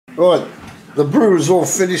Right, the brew is all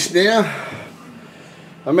finished now.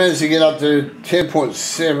 I managed to get up to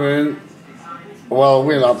 10.7. Well, I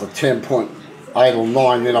went up to 10.8 or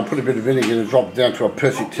 9, then I put a bit of vinegar and dropped down to a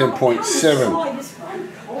perfect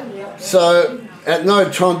 10.7. So at no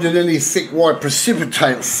time did any thick white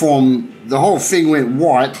precipitate form. The whole thing went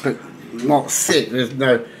white, but not thick. There's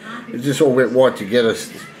no, it just all went white together,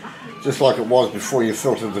 just like it was before you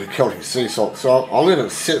filtered the Celtic sea salt. So I'll let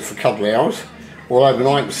it sit for a couple of hours or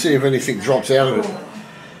overnight and see if anything drops out of it.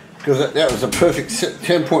 Because that was a perfect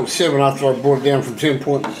 10.7 after I brought it down from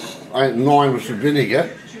 10.8 and 9 with the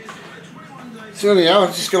vinegar. So anyhow,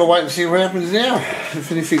 I've just got to wait and see what happens now,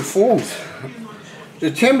 if anything forms.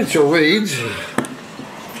 The temperature reads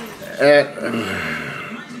at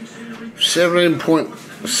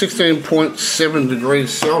 16.7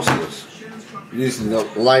 degrees Celsius using the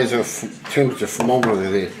laser temperature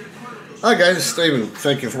thermometer there. Okay, this is Stephen.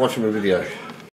 Thank you for watching my video.